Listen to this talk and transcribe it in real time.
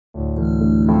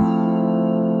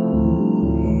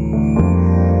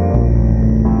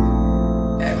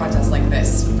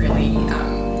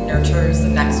nurtures the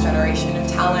next generation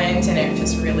of talent, and it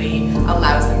just really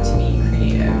allows them to be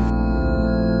creative.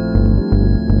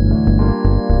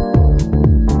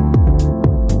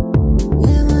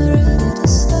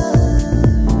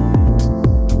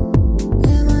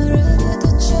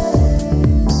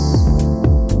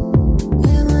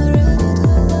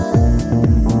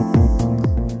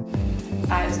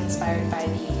 I was inspired by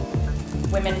the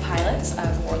women pilots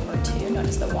of World War II, known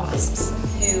as the WASPs,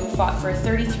 who fought for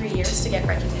 33 years to get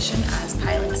recognition as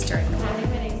pilots during the war.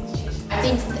 I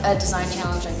think a design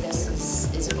challenge like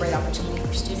this is a great opportunity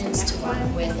for students to work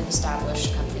with an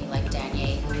established company like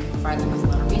Danier, who can provide them with a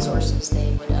lot of resources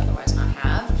they would otherwise not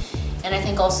have. And I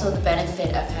think also the benefit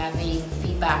of having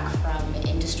feedback from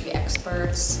industry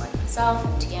experts like myself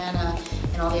and Tiana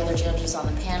and all the other judges on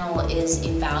the panel is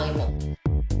invaluable.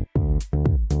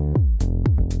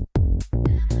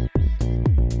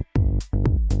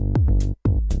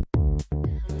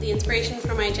 The inspiration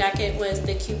for my jacket was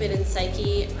the Cupid and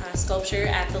Psyche sculpture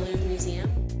at the Louvre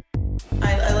Museum.